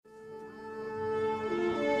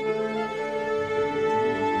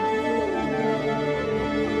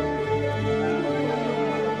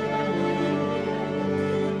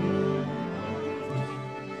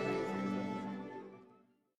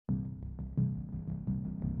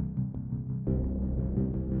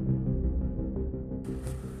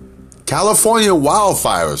California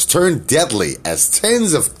wildfires turn deadly as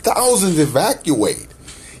tens of thousands evacuate.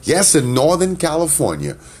 Yes, in Northern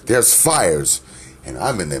California, there's fires, and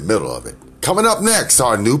I'm in the middle of it. Coming up next,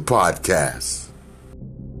 our new podcast.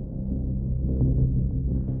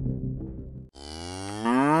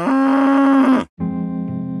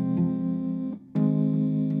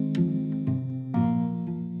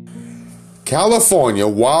 California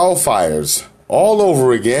wildfires all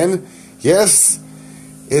over again. Yes,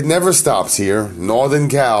 it never stops here. Northern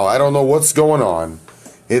Cal. I don't know what's going on.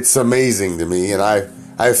 It's amazing to me, and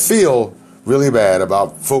I feel really bad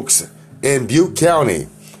about folks in Butte County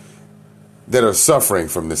that are suffering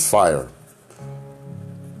from this fire.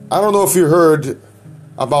 I don't know if you heard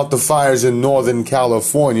about the fires in Northern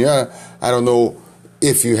California. I don't know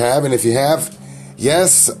if you have, and if you have,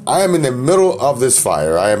 yes, I am in the middle of this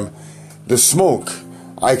fire. The smoke,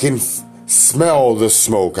 I can smell the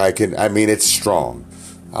smoke. I mean, it's strong.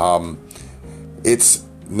 It's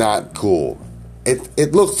not cool.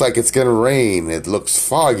 It looks like it's going to rain. It looks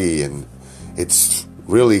foggy, and it's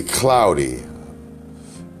really cloudy.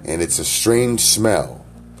 And it's a strange smell.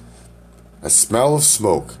 A smell of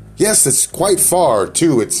smoke. Yes, it's quite far,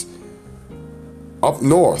 too. It's up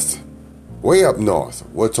north. Way up north.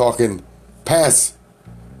 We're talking past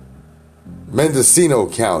Mendocino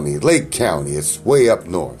County, Lake County. It's way up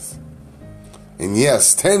north. And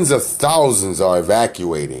yes, tens of thousands are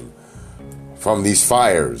evacuating from these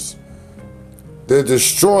fires. They're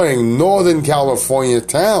destroying Northern California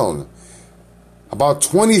town. About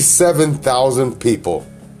 27,000 people.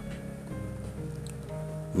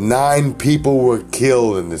 9 people were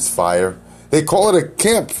killed in this fire. They call it a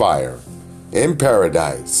campfire in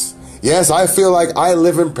paradise. Yes, I feel like I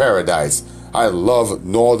live in paradise. I love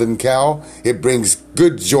Northern Cal. It brings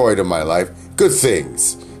good joy to my life. Good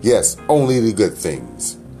things. Yes, only the good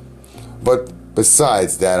things. But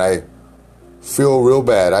besides that, I feel real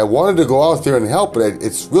bad. I wanted to go out there and help, but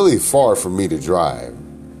it's really far for me to drive.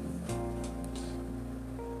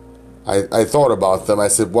 I thought about them. I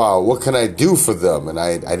said, wow, what can I do for them? And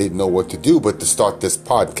I didn't know what to do but to start this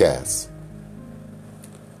podcast.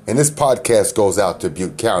 And this podcast goes out to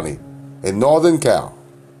Butte County in Northern Cal.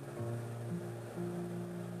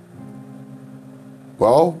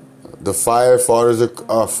 Well, the firefighters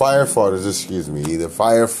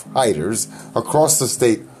across the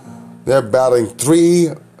state, they're battling 3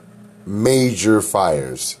 major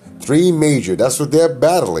fires. 3 major, that's what they're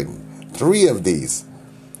battling. 3 of these.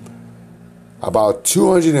 About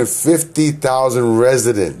 250,000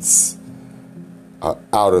 residents are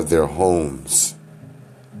out of their homes.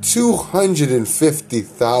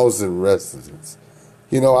 250,000 residents.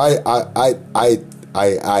 You know, I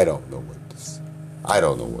don't know what this. I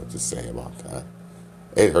don't know what to say about that.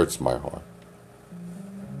 It hurts my heart.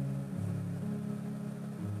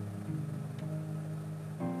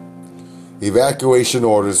 Evacuation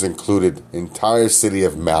orders included entire city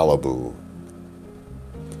of Malibu.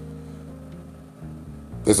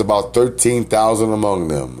 There's about 13,000 among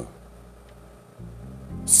them.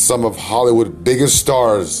 Some of Hollywood's biggest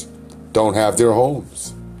stars don't have their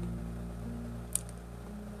homes.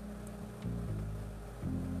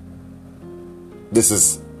 This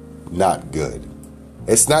is not good.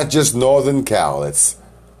 It's not just Northern Cal, it's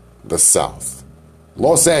the South.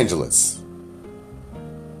 Los Angeles,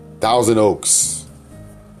 Thousand Oaks,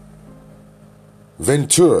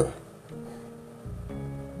 Ventura,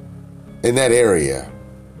 in that area.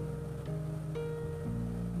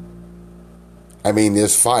 I mean,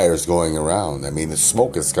 there's fires going around. I mean, the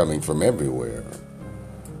smoke is coming from everywhere.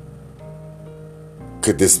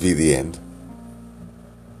 Could this be the end?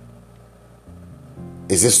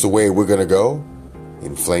 Is this the way we're going to go?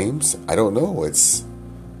 In flames? I don't know. It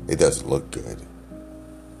doesn't look good.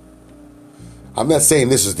 I'm not saying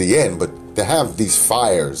this is the end, but to have these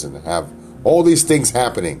fires and to have all these things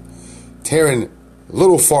happening, tearing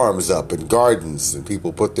little farms up and gardens and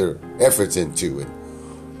people put their efforts into it,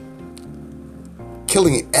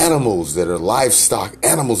 killing animals that are livestock,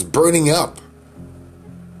 animals burning up.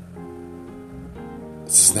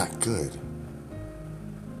 This is not good.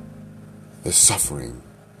 They're suffering.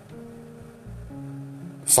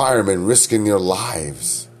 Firemen risking their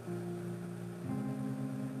lives,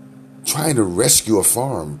 trying to rescue a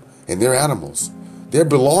farm and their animals, their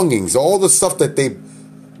belongings, all the stuff that they,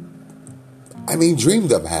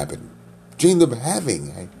 dreamed of having.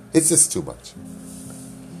 It's just too much.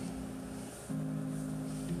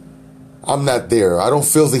 I'm not there. I don't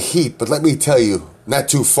feel the heat, but let me tell you, not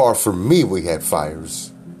too far from me we had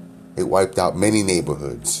fires. It wiped out many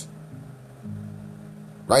neighborhoods.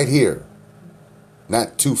 Right here.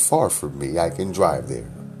 Not too far from me. I can drive there.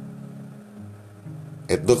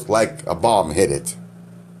 It looked like a bomb hit it.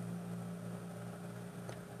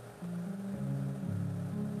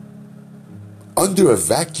 Under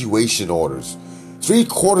evacuation orders.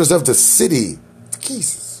 3/4 of the city.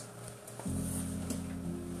 Jesus.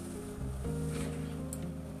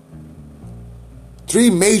 Three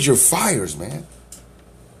major fires, man.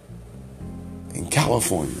 In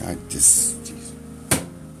California. Geez.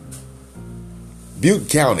 Butte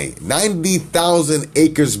County, 90,000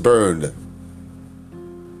 acres burned.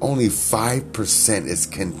 Only 5% is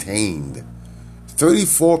contained.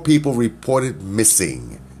 34 people reported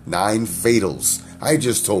missing. 9 fatals. I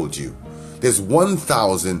just told you. There's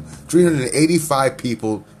 1,385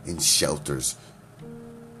 people in shelters.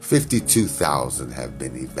 52,000 have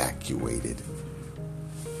been evacuated.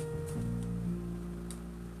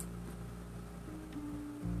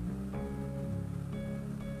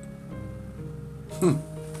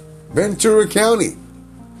 Ventura County,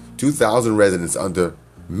 2,000 residents under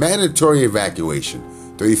mandatory evacuation.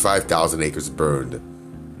 35,000 acres burned.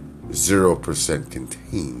 0%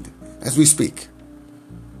 contained. As we speak.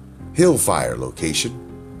 Hillfire location,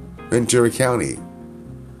 Ventura County.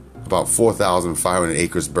 About 4,500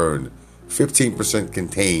 acres burned. 15%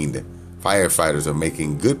 contained. Firefighters are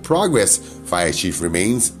making good progress. Fire chief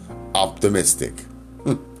remains optimistic.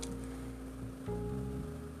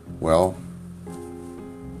 Well,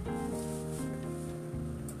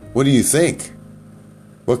 what do you think?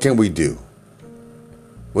 What can we do?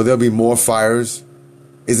 Will there be more fires?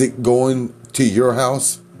 Is it going to your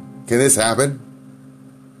house? Can this happen?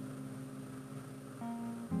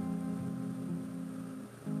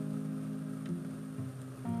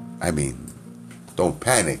 I mean, don't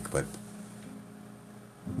panic, but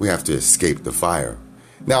we have to escape the fire.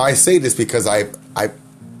 Now, I say this because I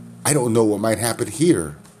don't know what might happen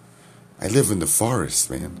here. I live in the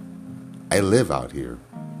forest, man. I live out here.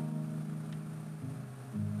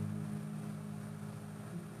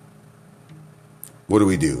 What do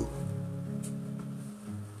we do?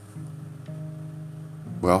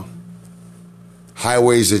 Well,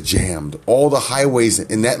 highways are jammed. All the highways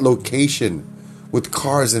in that location with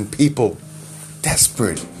cars and people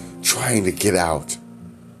desperate, trying to get out.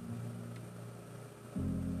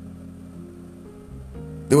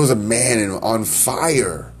 There was a man on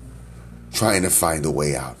fire trying to find a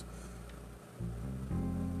way out.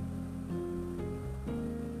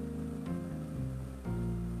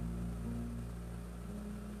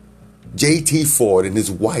 J.T. Ford and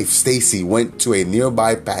his wife Stacy went to a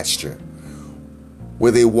nearby pasture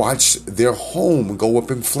where they watched their home go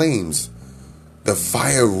up in flames. The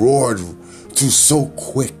fire roared through so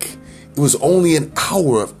quick. It was only an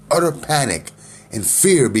hour of utter panic and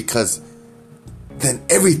fear because then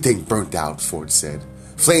everything burnt out, Ford said.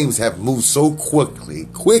 Flames have moved so quickly.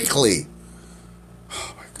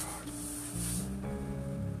 Oh my God.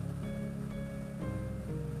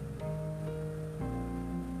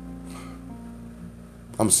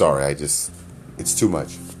 I'm sorry, it's too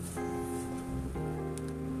much.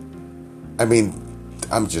 I mean,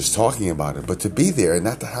 I'm just talking about it, but to be there and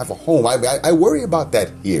not to have a home, I worry about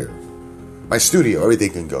that here. My studio,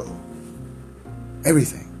 everything can go.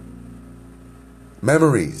 Everything.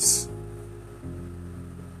 Memories.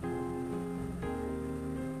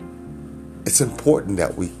 It's important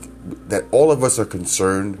that all of us are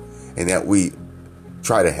concerned and that we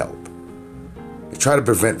try to help. We try to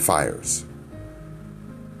prevent fires.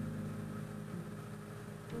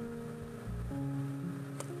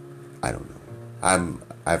 I don't know.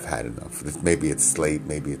 I've had enough. Maybe it's late.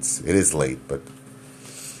 Maybe it is late, but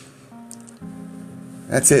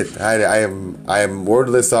that's it. I am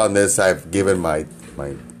wordless on this. I've given my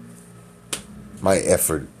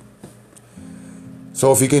effort.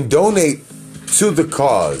 So if you can donate to the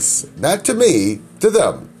cause, not to me, to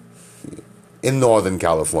them, in Northern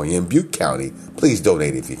California, in Butte County, please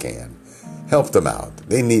donate if you can. Help them out.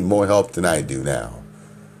 They need more help than I do now.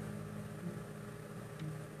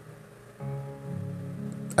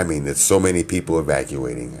 I mean, there's so many people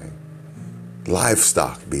evacuating.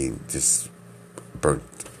 Livestock being just burnt.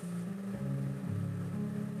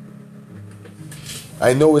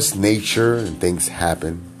 I know it's nature and things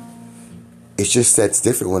happen. It's just that's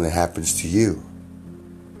different when it happens to you.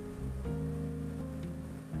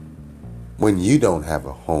 When you don't have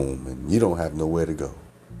a home and you don't have nowhere to go.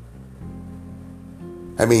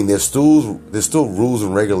 I mean, there's still rules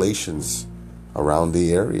and regulations around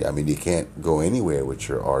the area. I mean, you can't go anywhere with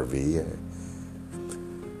your RV.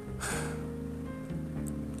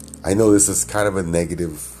 I know this is kind of a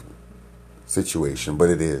negative situation, but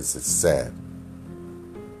it is. It's sad.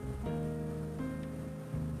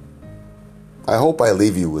 I hope I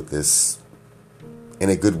leave you with this in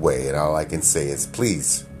a good way. And all I can say is,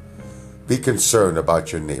 please be concerned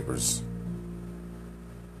about your neighbors.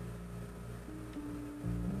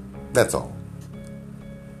 That's all.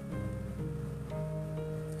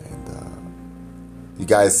 And you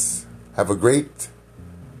guys have a great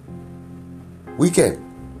weekend.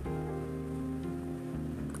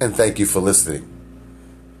 And thank you for listening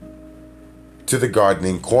to The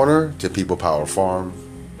Gardening Corner, to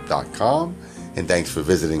peoplepowerfarm.com. And thanks for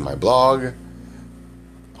visiting my blog.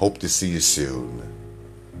 Hope to see you soon.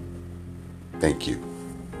 Thank you.